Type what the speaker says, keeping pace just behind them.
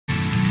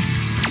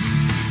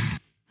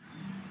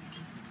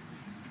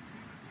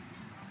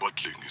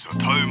Butling is a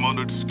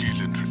time-honored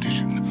skill and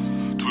tradition.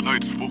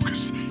 Tonight's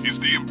focus is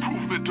the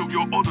improvement of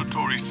your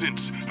auditory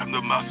sense and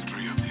the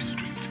mastery of this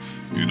strength.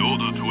 In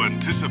order to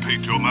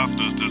anticipate your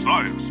master's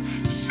desires,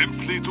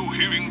 simply through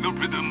hearing the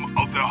rhythm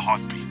of their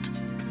heartbeat.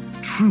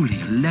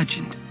 Truly a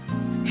legend.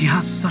 He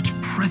has such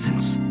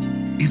presence.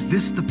 Is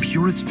this the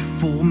purest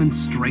form and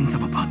strength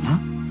of a butler?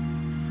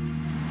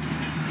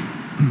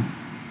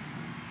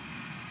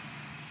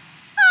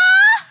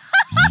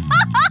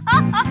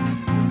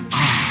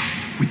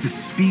 With the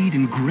speed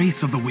and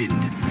grace of the wind.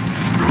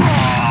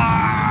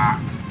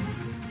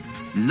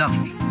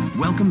 Lovely.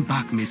 Welcome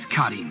back, Miss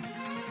Karin.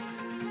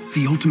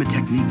 The ultimate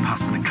technique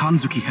passed to the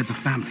Kanzuki heads of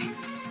family.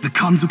 The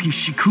Kanzuki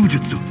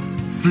Shikujutsu.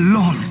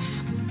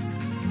 Flawless.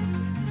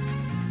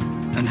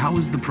 And how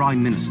is the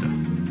Prime Minister?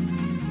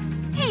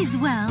 He's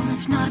well,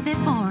 if not a bit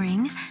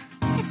boring.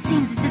 It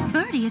seems as if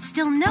Birdie is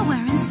still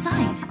nowhere in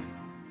sight.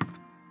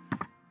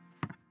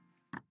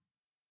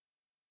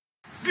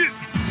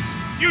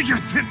 You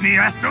just hit me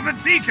ass on the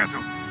tea kettle!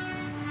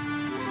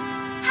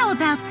 How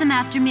about some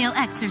after-meal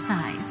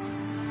exercise?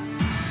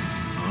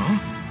 Huh?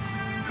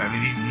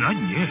 Haven't eaten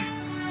nothing yet.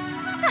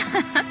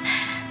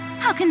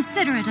 How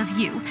considerate of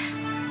you.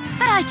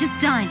 But I just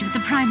dined with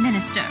the Prime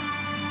Minister.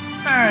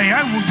 Hey,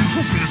 I wasn't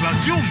talking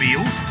about your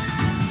meal.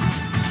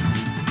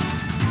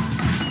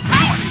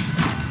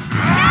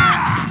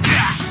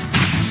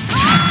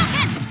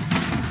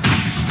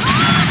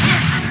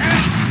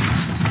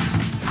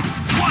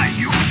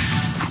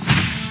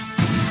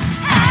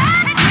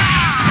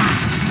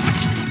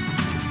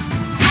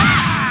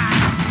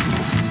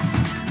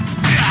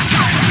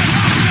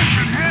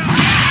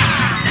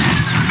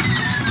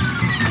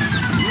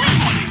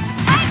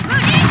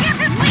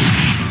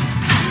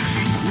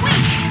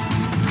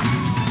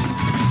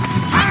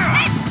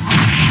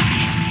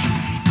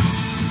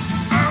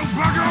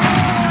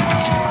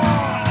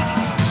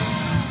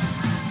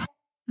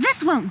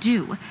 Won't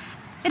do.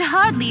 It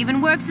hardly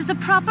even works as a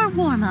proper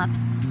warm-up.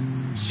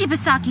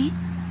 Shibasaki?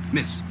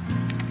 Miss,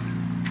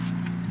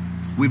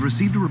 we've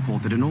received a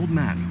report that an old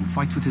man who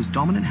fights with his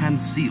dominant hand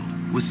sealed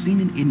was seen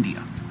in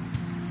India.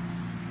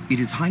 It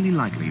is highly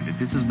likely that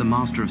this is the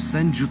master of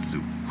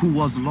Senjutsu, who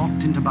was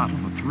locked into battle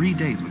for 3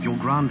 days with your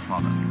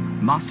grandfather,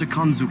 Master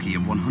Kanzuki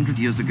of 100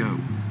 years ago.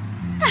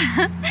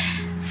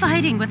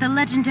 Fighting with a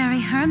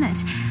legendary hermit.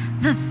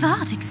 The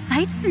thought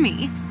excites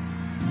me.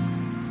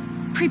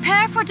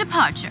 Prepare for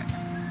departure.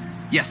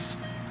 Yes.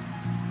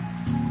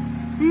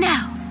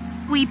 Now,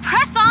 we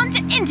press on to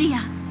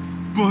India.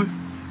 But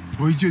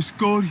we just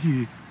got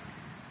here.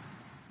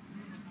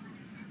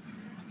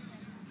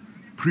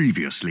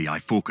 Previously, I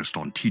focused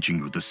on teaching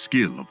you the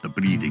skill of the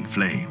breathing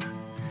flame.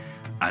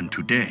 And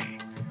today,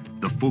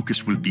 the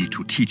focus will be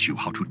to teach you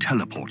how to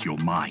teleport your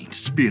mind,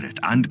 spirit,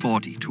 and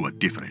body to a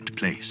different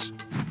place.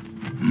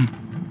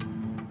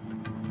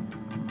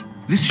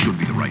 This should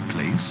be the right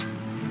place.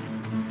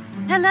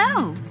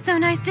 Hello, so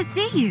nice to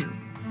see you.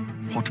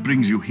 What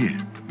brings you here?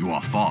 You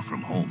are far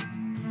from home.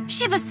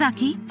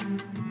 Shibasaki?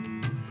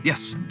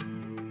 Yes.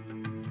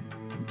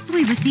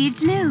 We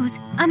received news.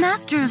 A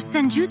master of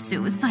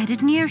Senjutsu was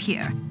sighted near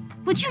here.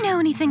 Would you know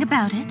anything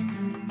about it?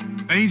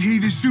 Ain't he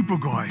the super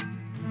guy?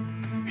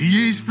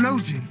 He is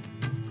floating.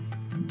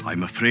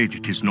 I'm afraid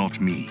it is not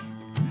me.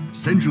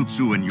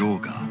 Senjutsu and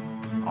yoga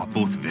are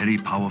both very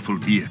powerful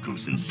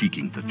vehicles in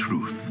seeking the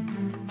truth.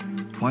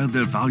 While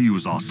their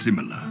values are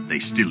similar, they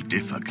still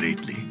differ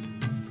greatly.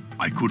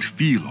 I could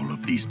feel all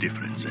of these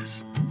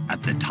differences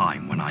at the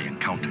time when I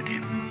encountered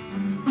him.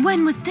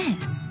 When was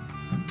this?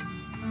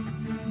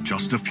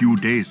 Just a few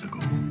days ago.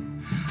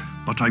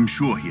 But I'm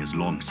sure he has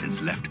long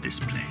since left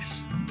this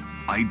place.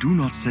 I do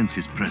not sense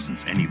his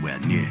presence anywhere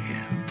near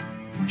here.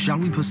 Shall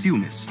we pursue,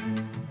 miss?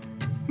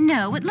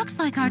 No, it looks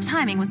like our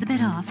timing was a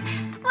bit off.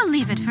 We'll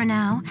leave it for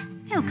now.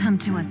 He'll come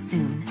to us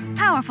soon.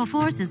 Powerful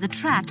forces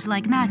attract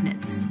like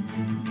magnets.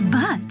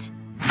 But...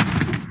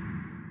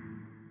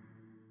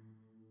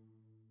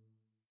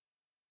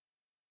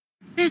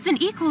 there's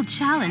an equal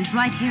challenge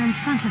right here in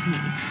front of me.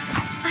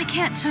 I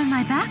can't turn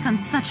my back on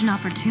such an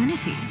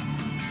opportunity.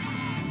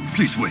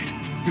 Please wait.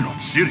 You're not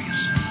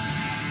serious.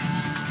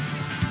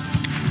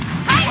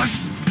 What?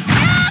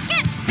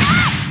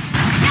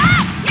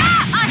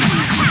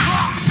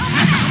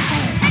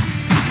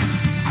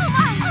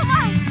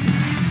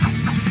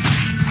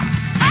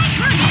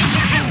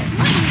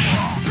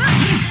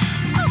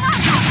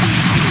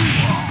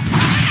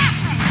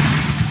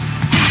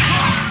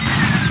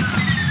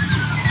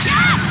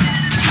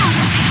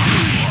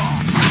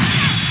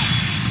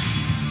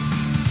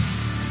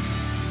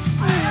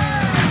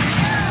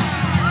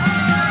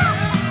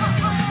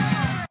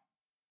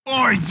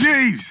 Oi,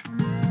 Jeeves!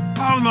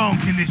 How long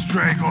can this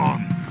drag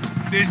on?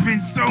 There's been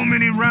so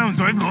many rounds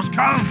I've lost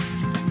count.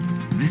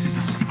 This is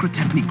a secret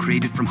technique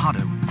created from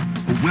Hado.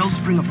 A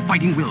wellspring of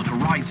fighting will to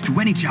rise to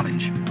any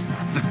challenge.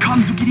 The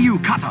Kanzuki Ryu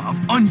kata of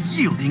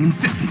unyielding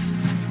insistence.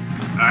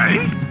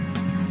 Eh?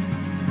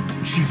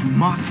 She's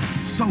mastered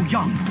so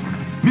young.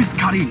 Miss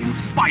Karin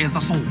inspires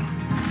us all.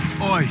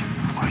 Oi,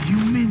 are you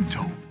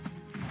mental?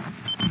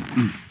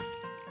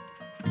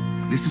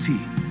 This is he.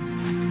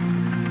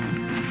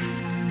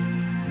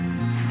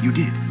 You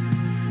did?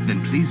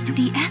 Then please do.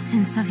 The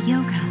essence of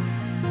yoga.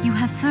 You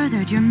have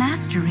furthered your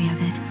mastery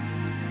of it.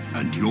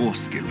 And your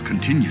skill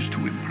continues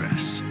to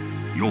impress.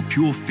 Your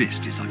pure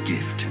fist is a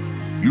gift.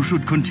 You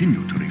should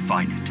continue to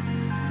refine it.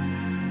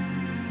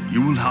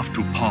 You will have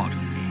to pardon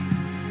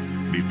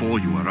me. Before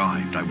you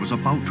arrived, I was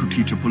about to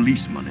teach a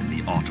policeman in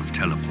the art of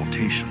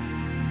teleportation.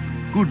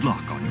 Good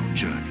luck on your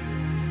journey.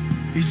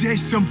 Is there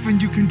something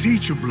you can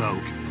teach a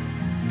bloke?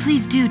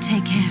 Please do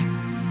take care.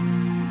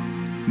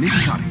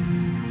 Miss Karin.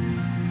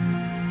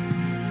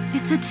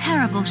 It's a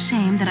terrible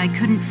shame that I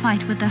couldn't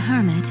fight with the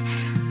hermit,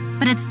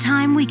 but it's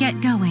time we get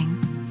going.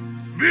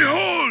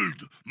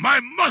 Behold, my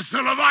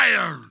muscle of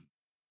iron!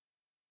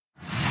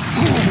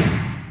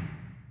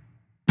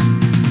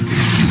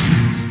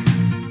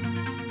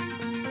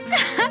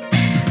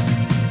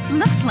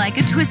 Looks like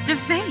a twist of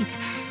fate.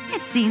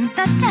 It seems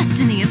that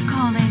destiny is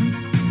calling.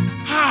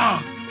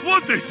 Ah,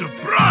 what a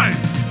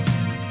surprise!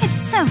 It's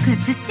so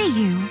good to see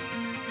you.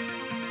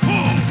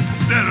 Oh,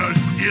 there are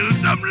still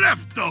some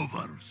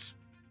leftovers.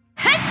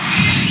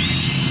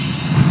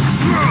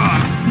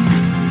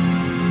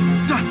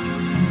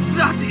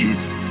 That is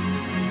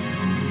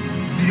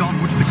the art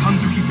which the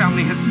Kanzuki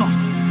family has sought,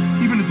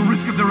 even at the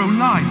risk of their own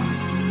lives.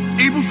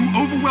 Able to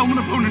overwhelm an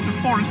opponent as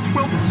far as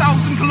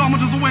 12,000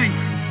 kilometers away.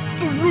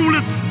 The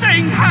ruler's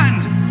staying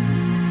hand!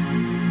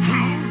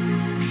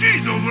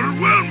 She's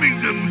overwhelming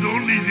them with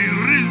only the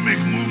rhythmic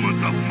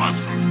movement of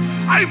muscle.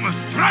 I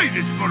must try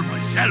this for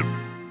myself.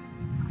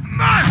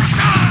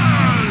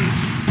 Muscle!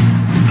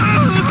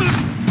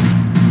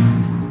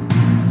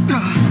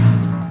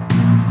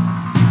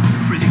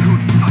 Pretty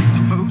good, I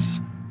suppose.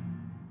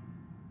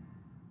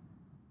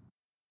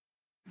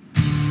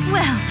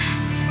 Well,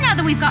 now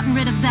that we've gotten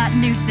rid of that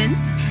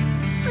nuisance,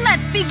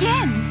 let's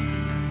begin.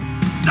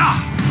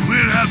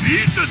 We'll have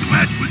heated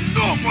match with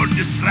no more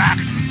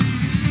distractions.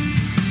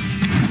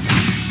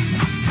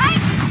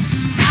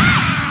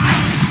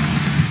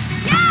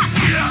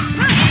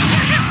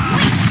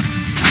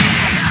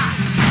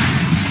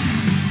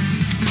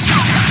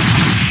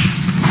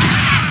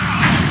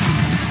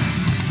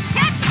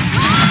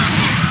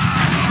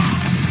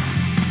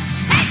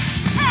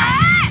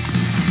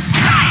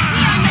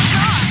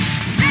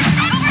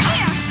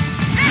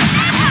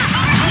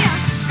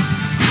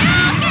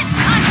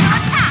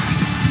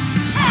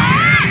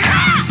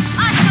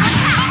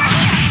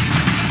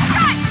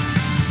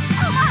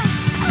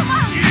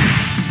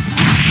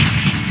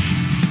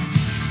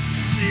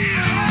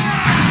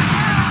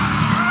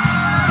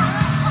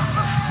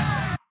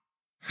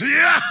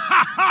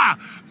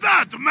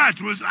 That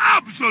match was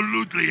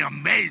absolutely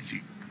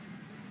amazing.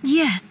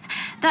 Yes,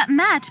 that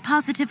match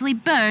positively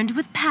burned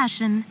with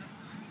passion.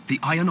 The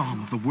iron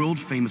arm of the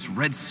world-famous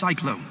Red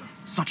Cyclone.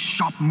 Such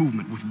sharp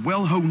movement with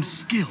well-honed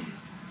skill.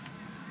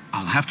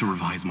 I'll have to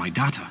revise my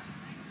data.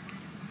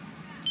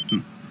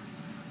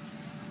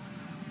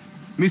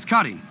 Miss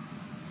Karin.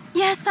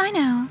 Yes, I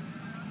know.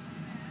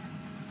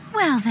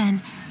 Well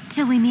then,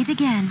 till we meet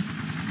again.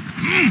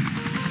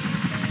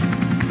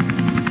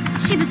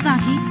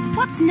 Shibasaki,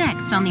 what's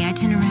next on the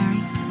itinerary?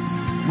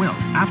 Well,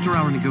 after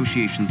our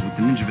negotiations with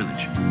the Ninja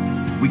Village,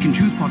 we can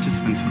choose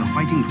participants for the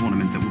fighting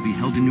tournament that will be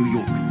held in New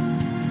York.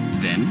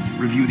 Then,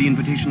 review the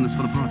invitation list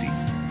for the party.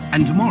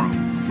 And tomorrow,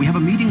 we have a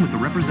meeting with the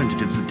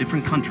representatives of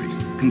different countries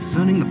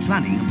concerning the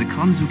planning of the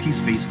Kanzuki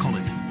Space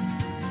Colony.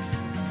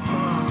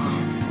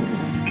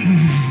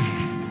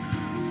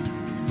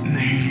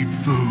 Need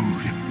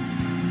food.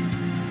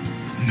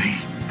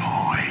 Meat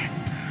pie.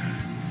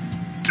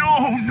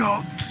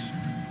 Donuts.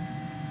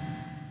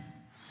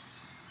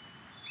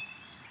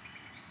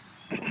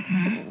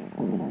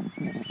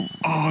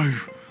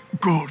 I've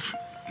got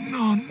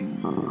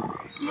none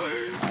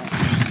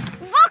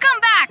left. Welcome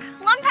back!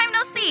 Long time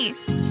no see.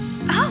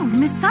 Oh,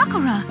 Miss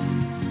Sakura.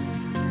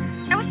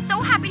 I was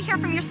so happy to hear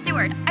from your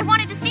steward. I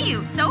wanted to see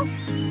you, so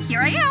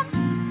here I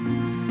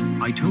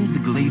am. I told the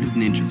Glade of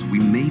Ninjas we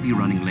may be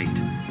running late.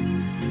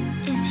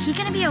 Is he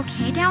gonna be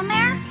okay down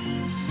there?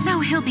 No,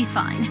 he'll be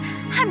fine.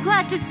 I'm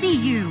glad to see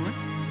you.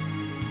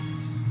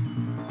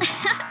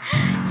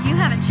 You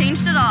haven't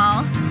changed at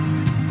all.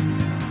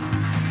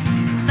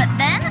 But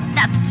then,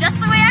 that's just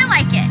the way I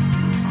like it.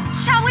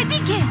 Shall we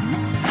begin?